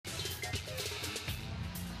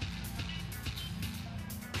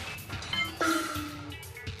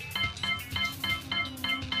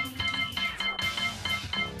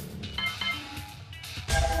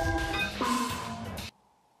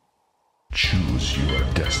choose your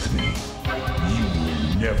destiny. You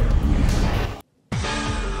will never win.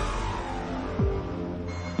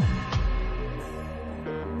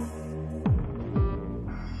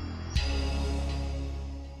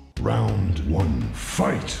 Round one,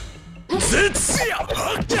 fight! Zits!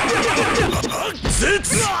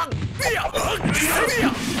 Zits!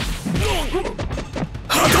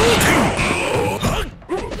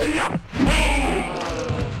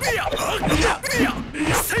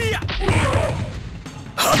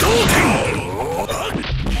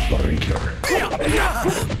 Breaker.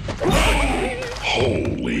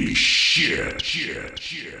 Holy shit!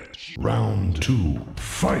 Round two,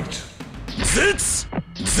 fight! Zits!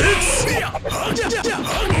 Zits!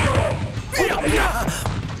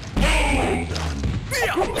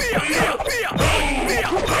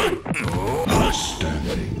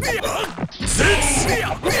 Outstanding. Zits!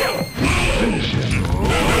 Finish him.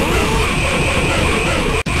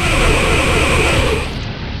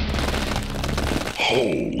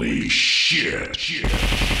 Holy shit!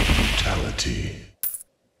 Brutality.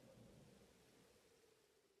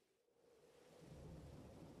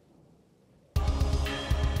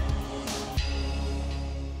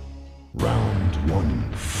 Round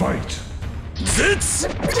one, fight! Zits!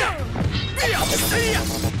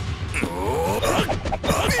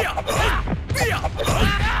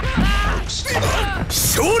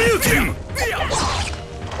 Shoryuken!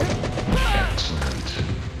 Excellent.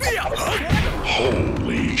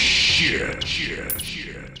 Holy shit!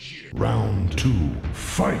 Round two,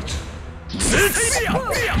 fight! Zits!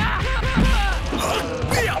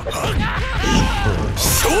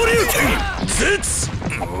 Shoryuken! Zits!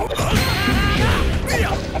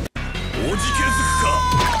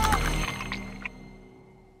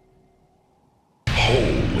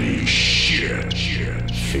 Holy shit!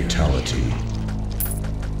 Fatality.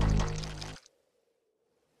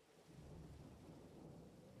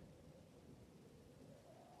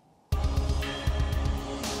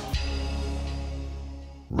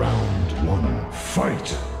 Round one,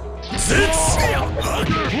 fight! Zits!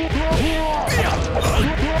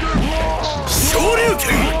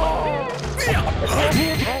 Shoryuken!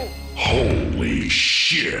 Holy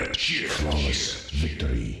shit! Flawless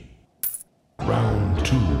victory. Round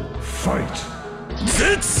two, fight!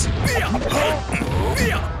 Zits!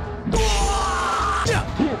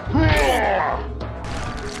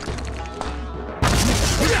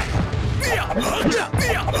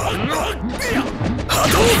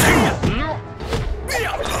 Hadouken!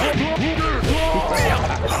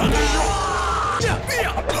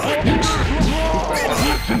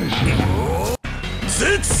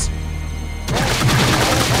 Zits!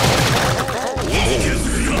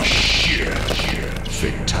 Holy shit!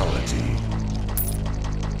 Fatality.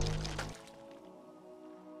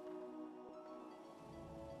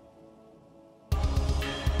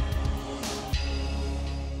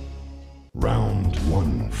 Round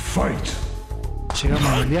one, fight!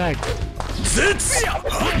 Zits!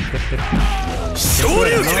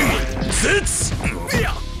 Shoryuken! Zits!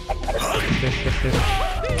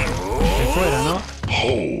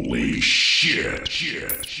 Holy shit!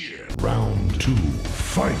 Round two,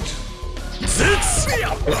 fight! Zits!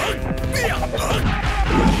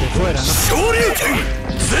 Shoryuken!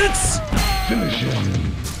 Zits! Finish him!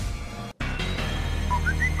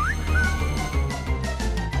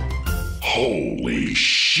 Holy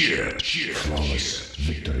shit! Flawless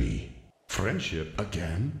victory. Friendship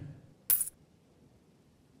again?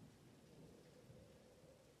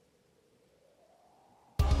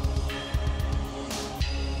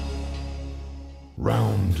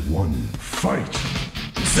 Round one, fight!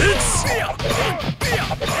 Zits!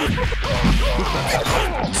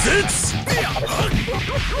 Zits!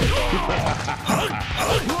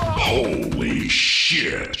 Holy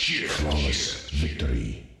shit! Flawless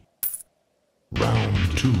victory. Round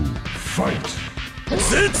two, fight!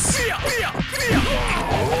 Zits!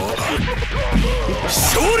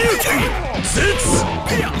 Shoryuken! Zits!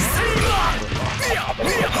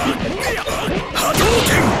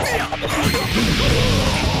 Hadouken!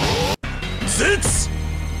 Zits!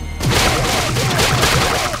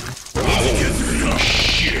 Holy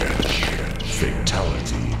shit!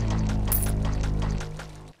 Fatality.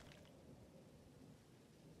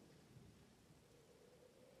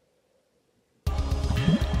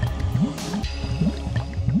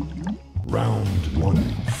 Round one,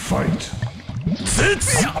 fight! Zits!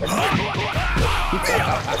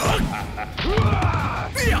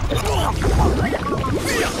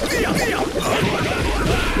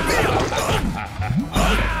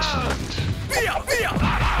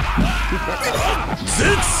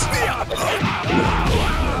 Zits!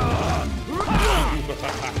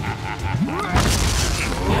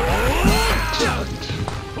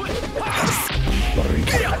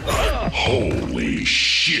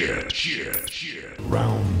 shit.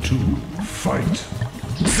 Round 2, fight.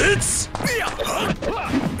 Sits!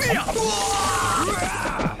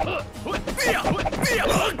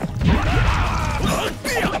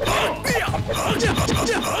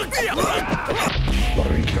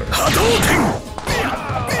 Hadouken!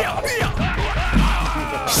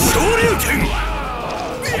 Shoryuken!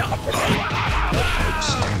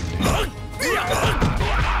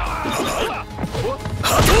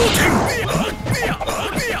 Hadouken!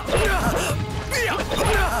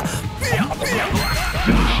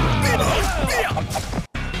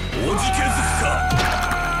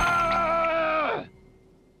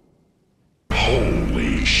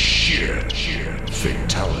 Holy shit.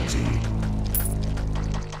 Fatality.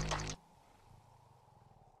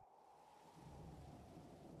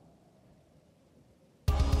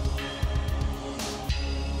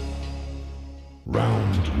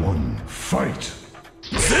 Round 1, fight.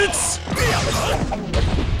 Sits!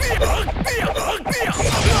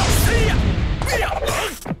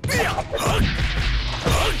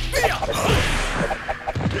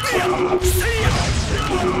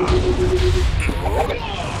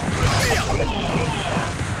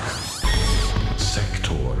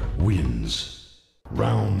 Sector wins.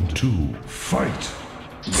 Round 2, fight.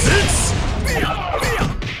 Sits!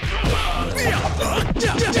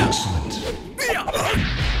 Excellent.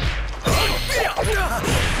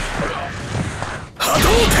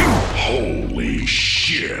 Hadouken! Holy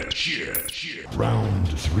shit. Round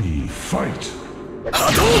 3, fight.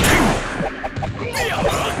 Hadouken!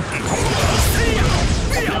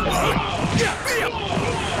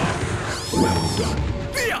 Well done.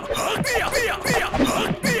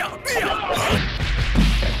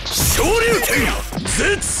 Shoryuken!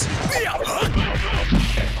 Sits!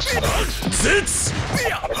 Sits!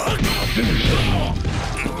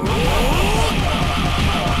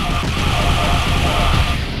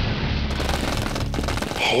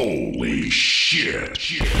 Holy shit.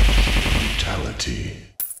 Fatality.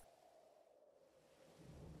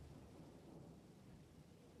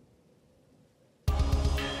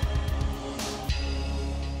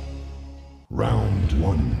 Round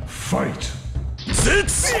 1, fight.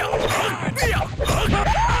 Sits!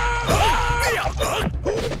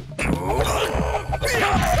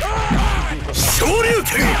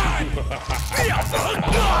 Shoryuken!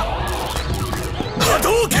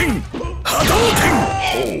 Hadouken! Hadouken!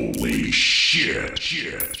 Holy shit.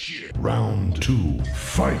 Round 2,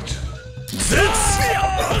 fight. Sits!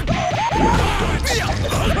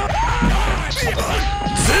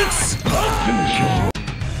 Sits!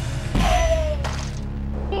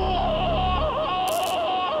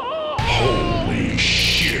 Holy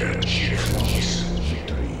shit.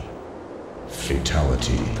 Victory.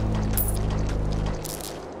 Fatality.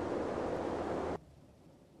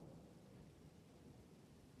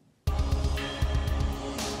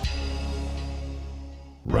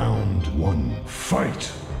 Round 1,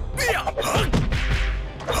 fight.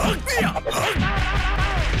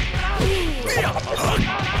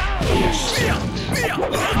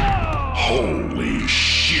 Holy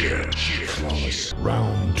shit. Flawless.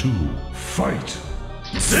 Round 2, fight.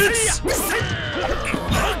 Sits!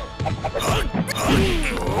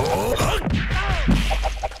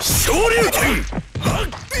 Shoryuken!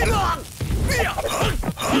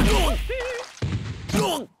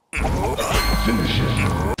 Finish it.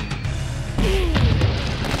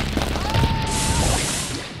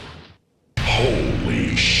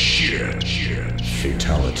 Holy shit.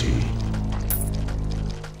 Fatality.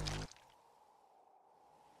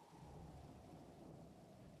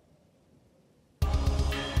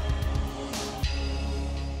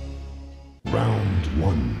 Round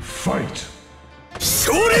 1, fight.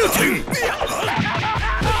 Shoryuken!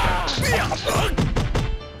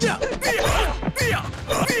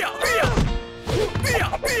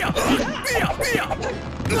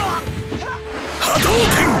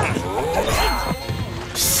 Hadouken!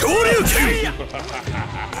 Shoryuken!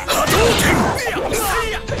 Hadouken!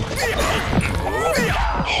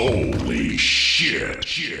 Holy shit.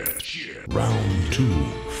 Round 2,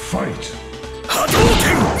 fight.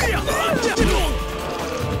 Hadouken!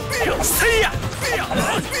 Seiya!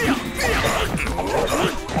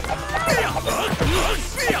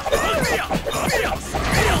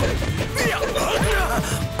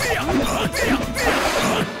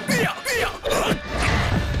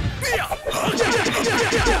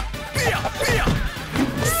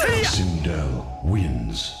 Sindel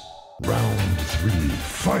wins. Round 3,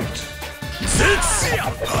 fight. Sits!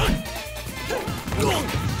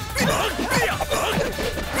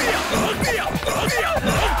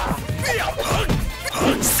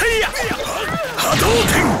 Seiya!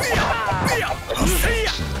 Hadouken!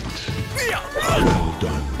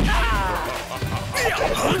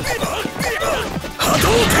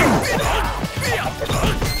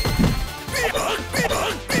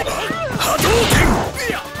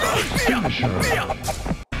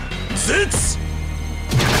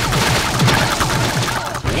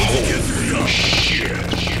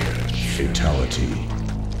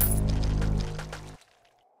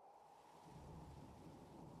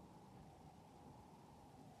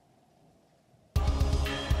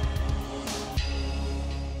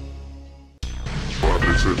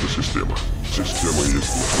 Система. Система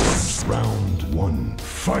есть. Round 1.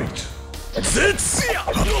 Fight. Sits!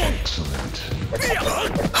 Excellent.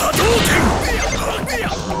 Hadouken!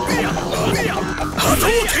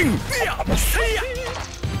 Hadouken!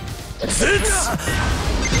 Sits!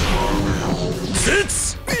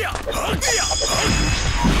 Sits!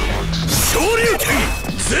 Shoryuken!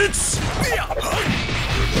 Sits!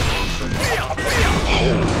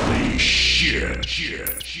 Holy shit.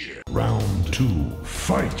 Round 2.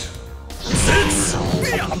 Fight. Sits!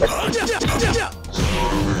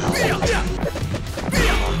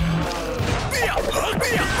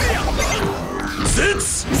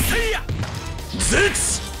 Sits!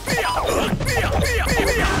 Sits!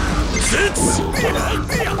 Sits!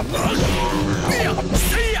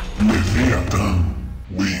 Leviathan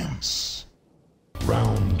wins.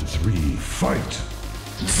 Round 3. Fight.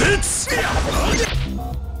 Sits!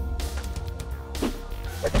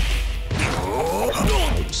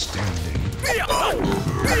 Outstanding.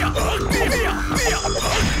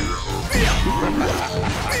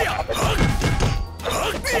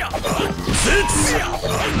 Sits!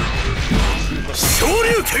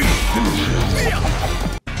 Shoryuken!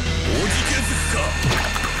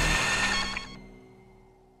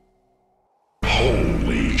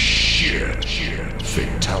 Holy shit.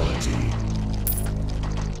 Fatality.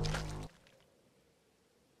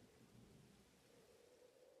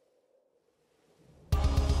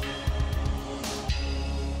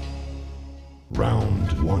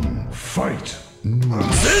 Round 1. Fight.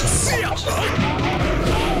 Sits!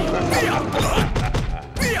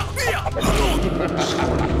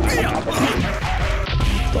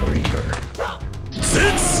 Breaker.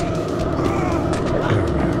 Sits!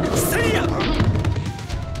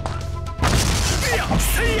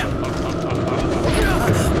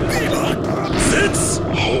 Sits!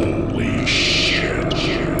 Holy shit.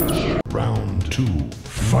 Round 2.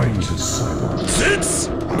 Fight. Sits!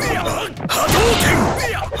 Hadouken!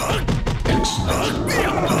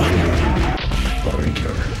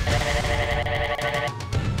 Breaker.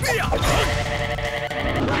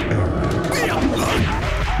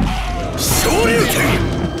 Shoryuken!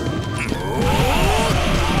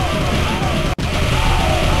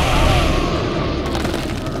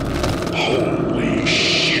 Holy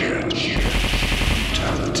shit.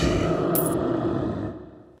 Fatality.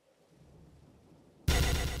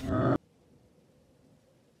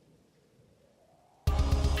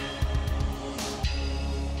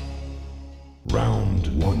 Round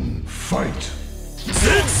 1. Fight.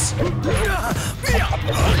 Sits!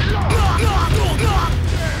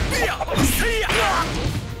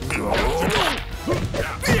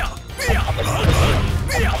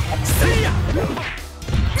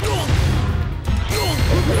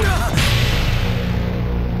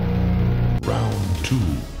 Round 2.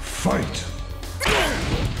 Fight.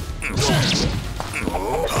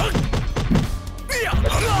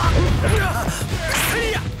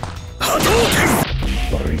 Hadouken!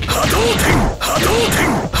 Breaker. Hadouken!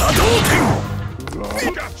 Hadouken! Hadouken!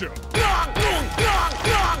 Gotcha.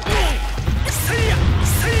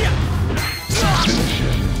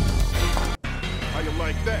 How you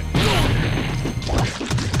like that?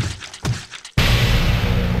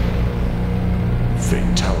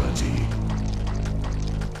 Fatality.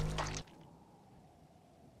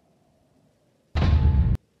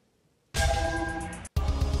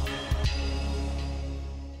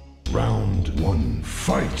 Round 1.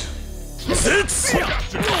 Fight. Sits!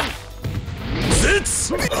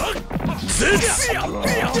 Sits! Sits!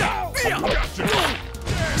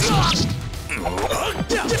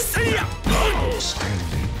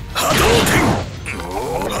 Outstanding. Hadouken!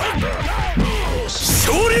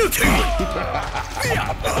 Shoryuken!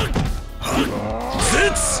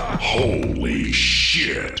 Sits! Holy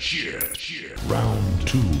shit. Round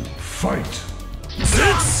 2. Fight.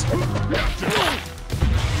 Sits!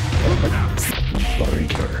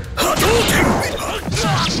 Breaker. Hadouken!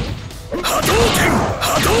 Hadouken!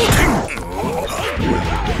 Hadouken!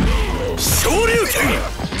 Shoryuken!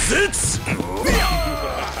 Sits!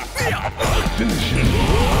 Finish him.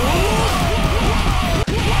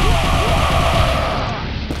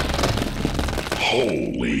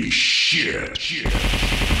 Holy shit.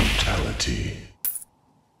 Fatality.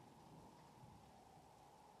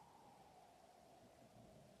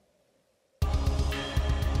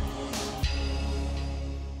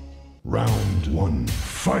 Round 1.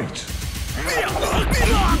 Fight.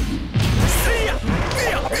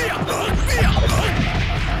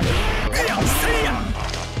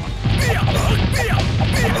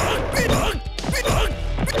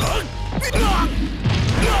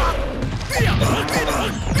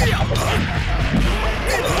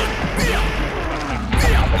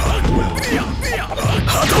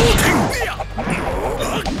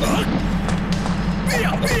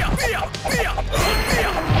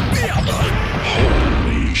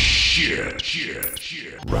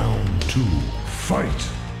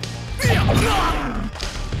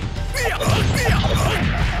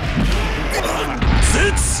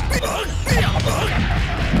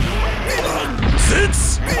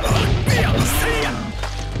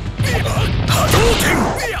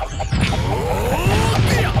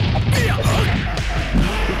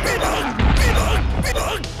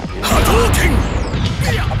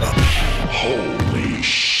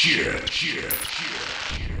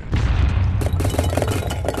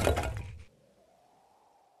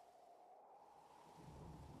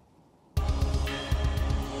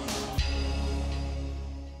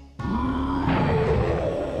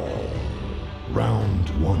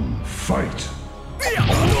 one, fight!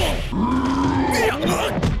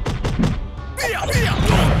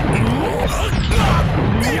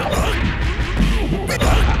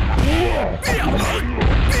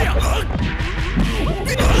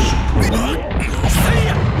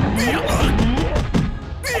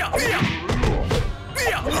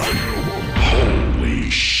 Holy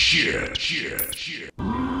shit!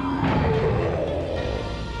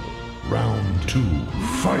 Round two,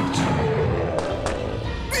 fight!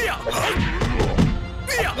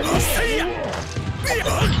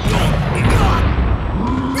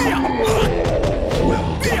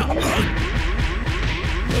 Well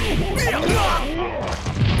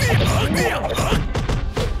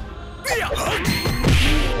done.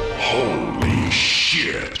 Holy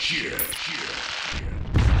shit!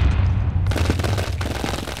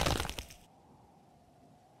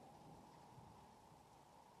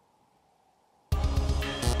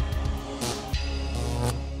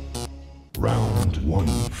 Round one,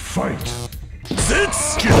 fight!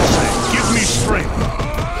 Sits! Give me strength!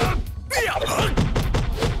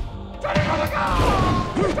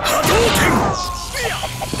 Hadouken!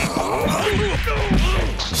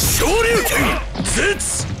 Shoryuken!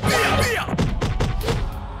 Sits!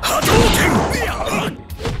 Hadouken!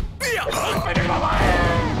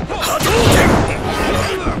 Hadouken!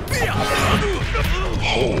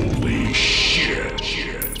 Holy shit!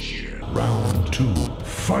 Round two,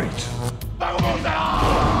 fight! Hadouken!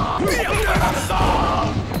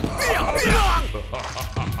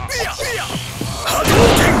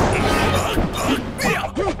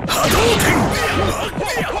 Hadouken!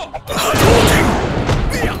 Hadouken!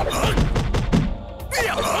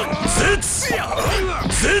 Sits!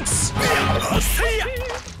 Sits!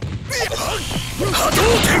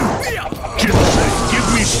 Hadouken! Give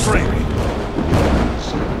me strength!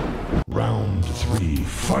 Round three,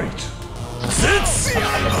 fight! Sits!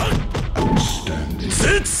 Outstanding.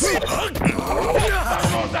 Sits!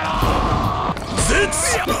 Sits!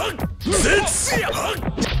 Sits!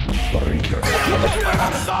 Breaker.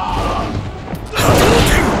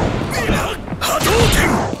 Hadouken!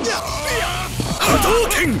 Hadouken!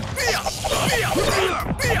 Hadouken!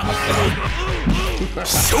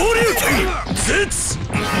 Shoryuken! Sits!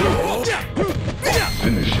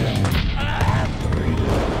 Finish him.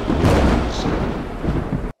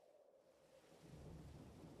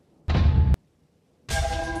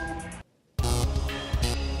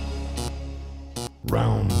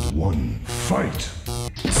 Round one, fight!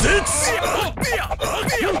 Sits!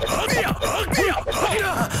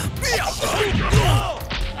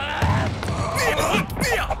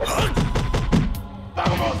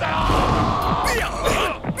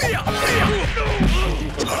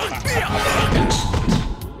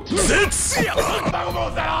 Sits!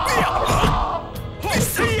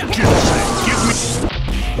 Give me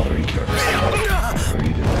Breaker.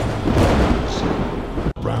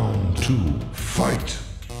 Round two, fight!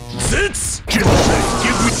 Sits!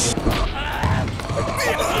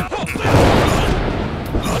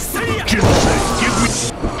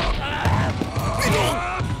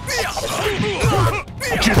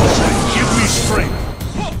 give me give me strength!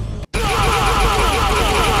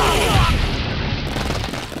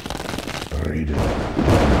 Raiden.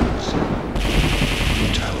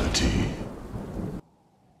 Brutality.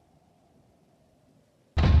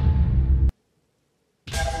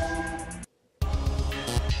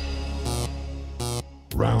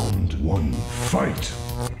 Round one, fight!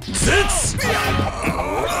 Sits!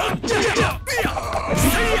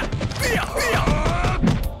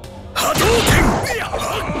 Hadouken!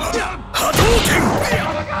 Hadouken!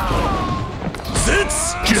 Sits!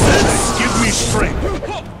 Give me strength!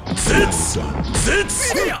 Sits! Sits!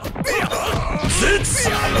 Sits!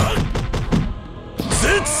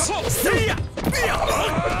 Sits!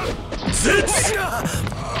 Sits!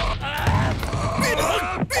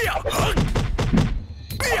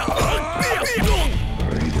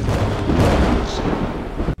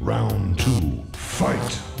 Round two,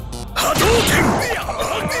 fight! Hadouken!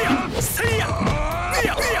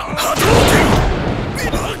 Hadouken!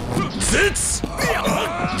 Sits!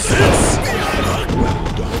 Sits! Well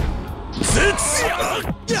done. Sits!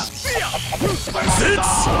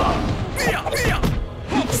 Sits!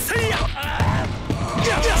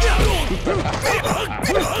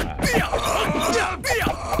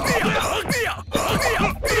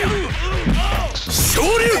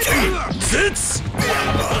 Shoryuken! Sits!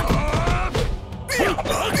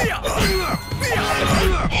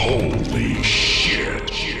 Holy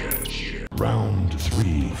shit! Round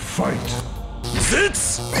three, fight!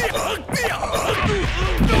 Sits!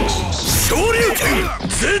 Shoryuken!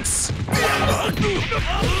 Sits!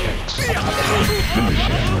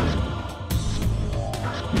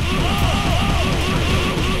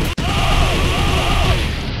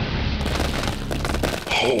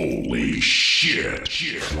 Holy shit!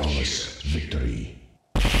 Flawless victory.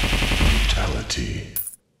 Brutality.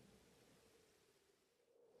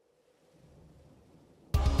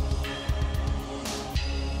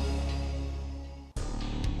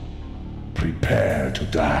 Prepare to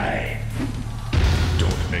die.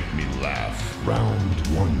 Don't make me laugh. Round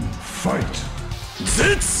 1, fight.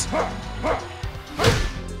 Zits!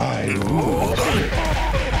 I rule.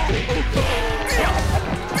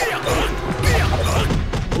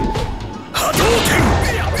 Hadouken!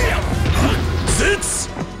 Zits!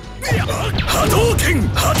 Hadouken!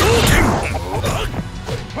 Hadouken!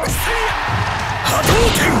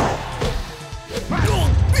 Hadouken!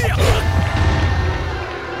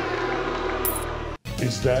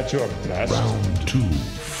 Is that your best? Round 2,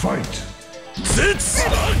 fight. Zits!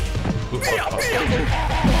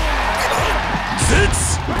 Zits!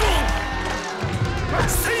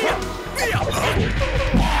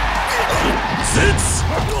 Zits!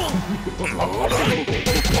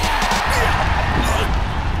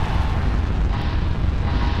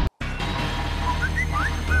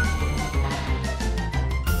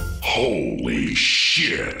 Holy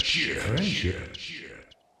shit!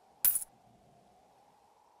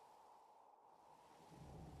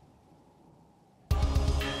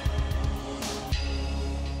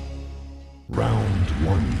 Round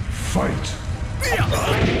 1, fight.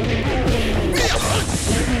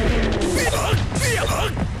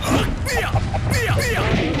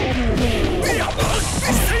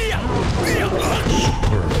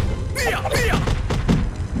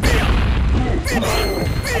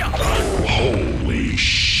 Holy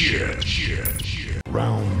shit!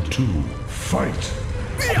 Round 2, fight.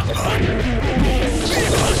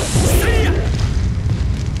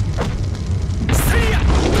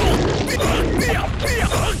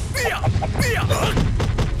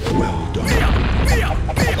 Well done.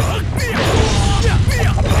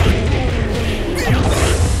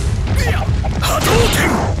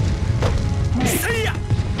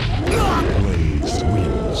 Blaze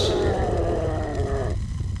wins.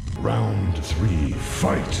 Round 3,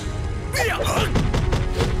 fight.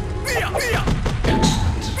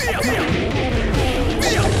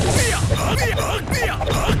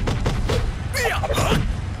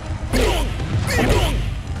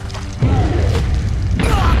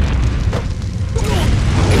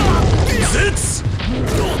 Zits!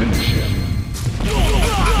 Finish him.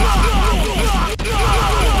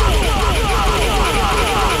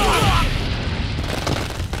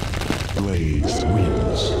 Blaze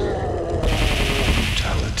wins.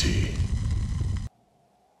 Brutality.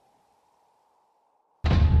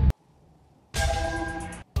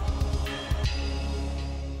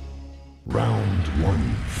 Round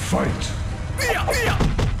 1, fight.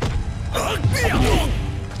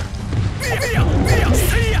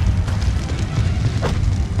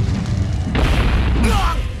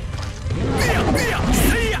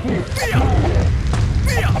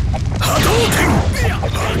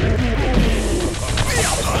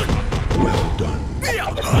 Well done.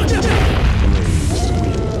 Blaze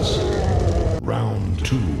wins. Round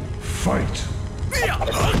 2, fight. Well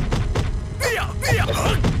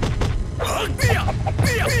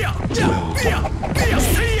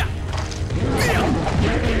done.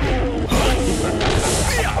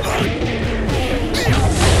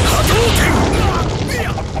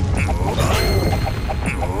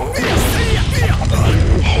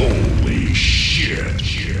 Holy shit.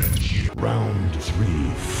 Round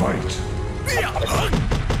 3, fight. Well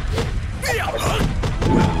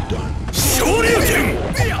done.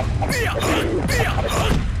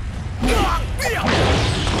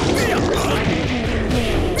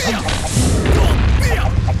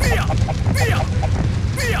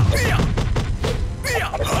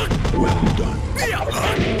 Well done.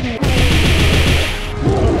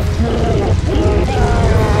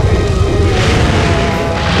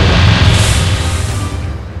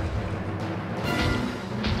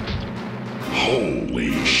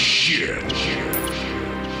 Holy shit.